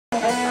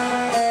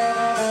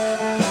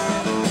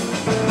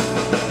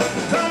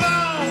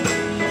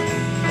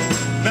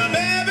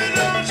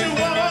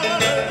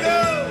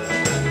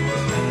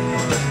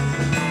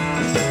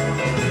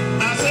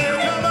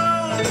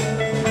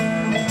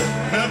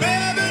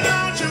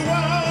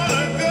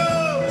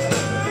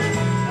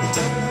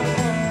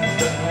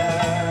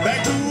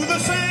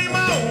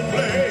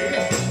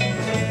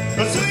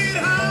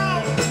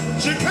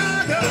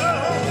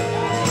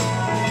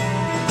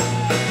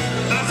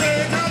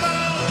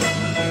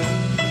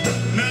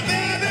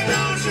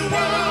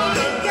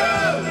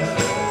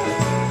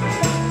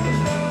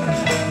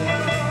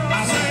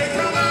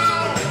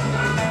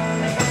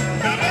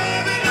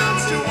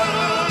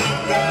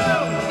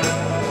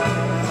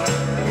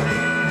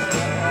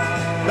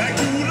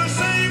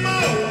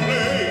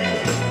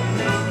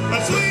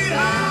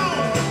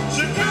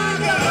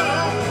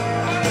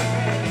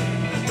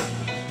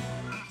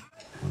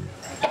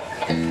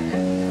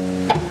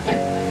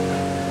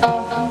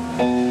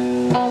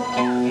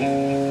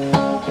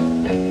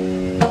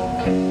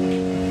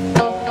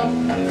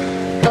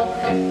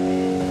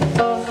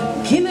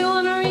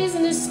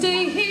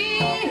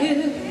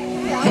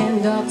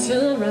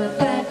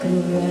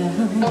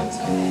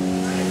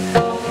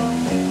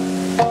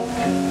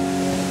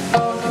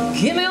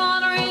Give me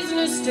one reason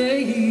to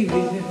stay here.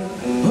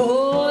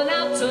 Oh,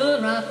 now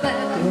turn right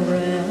back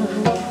around.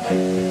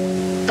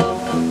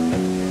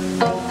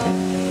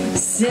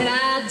 Said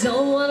I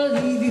don't want to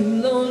leave you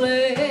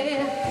lonely.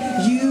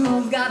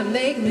 You've got to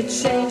make me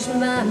change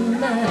my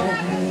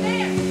mind.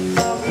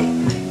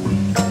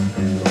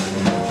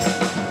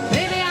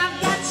 Baby,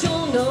 I've got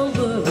your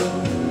number.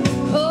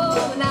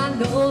 Oh, and I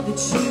know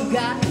that you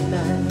got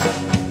mine.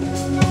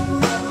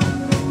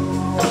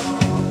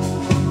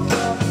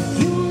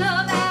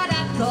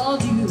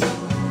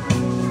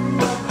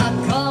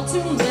 Too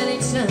many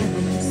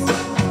times.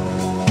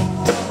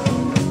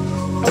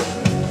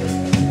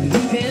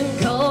 You can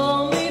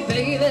call me,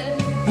 baby.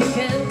 You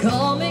can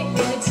call me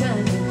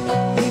anytime.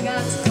 You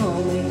got to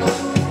call me.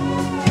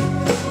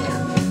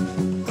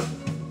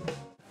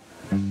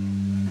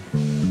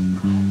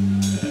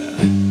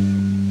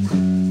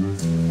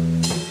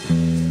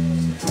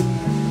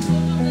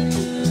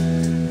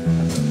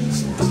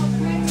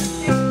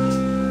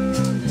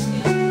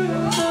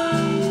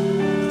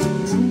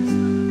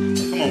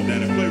 Come on,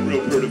 Danny, play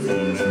real pretty for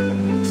him now.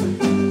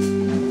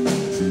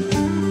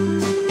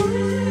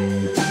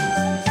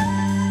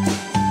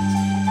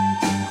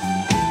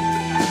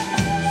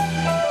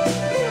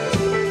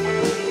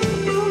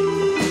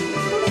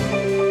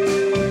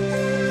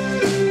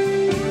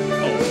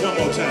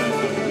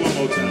 One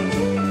more time.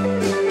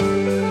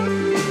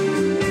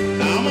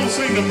 Now I'm gonna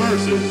sing the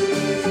verses,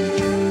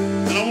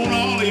 and I want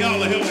all of y'all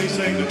to help me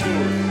sing the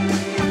chorus.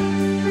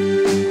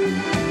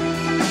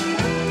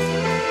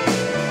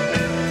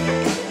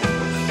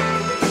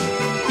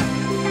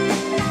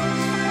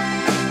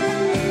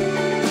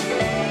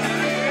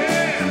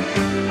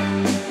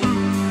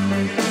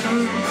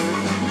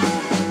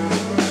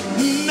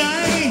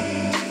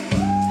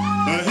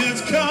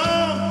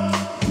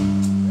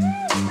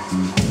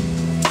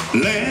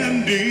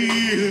 Land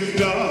is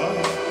dark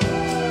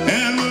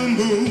and the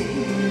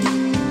moon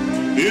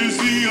is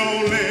the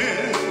only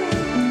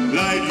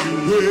light you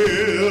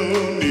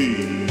will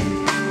need.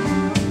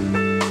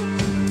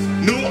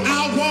 No, I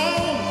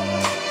won't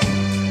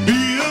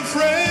be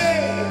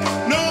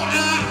afraid. No,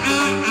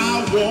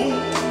 I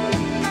won't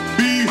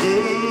be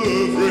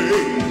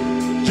afraid.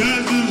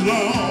 Just as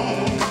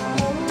long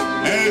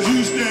as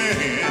you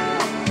stand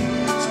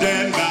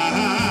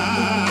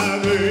by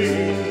me.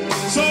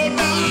 So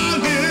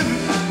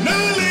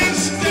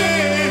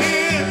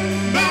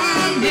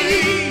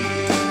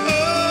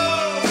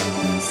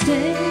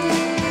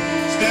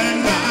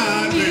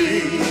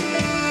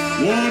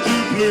won't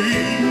you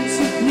please,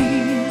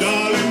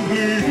 darling,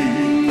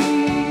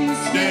 please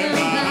stand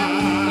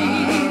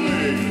by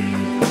me.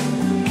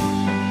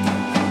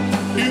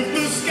 If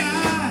the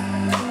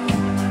sky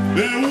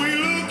that we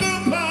look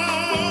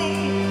upon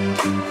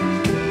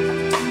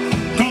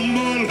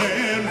tumble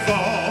and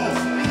fall,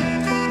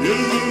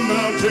 if the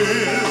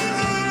mountains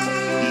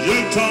you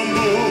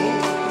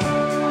tumble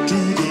to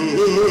the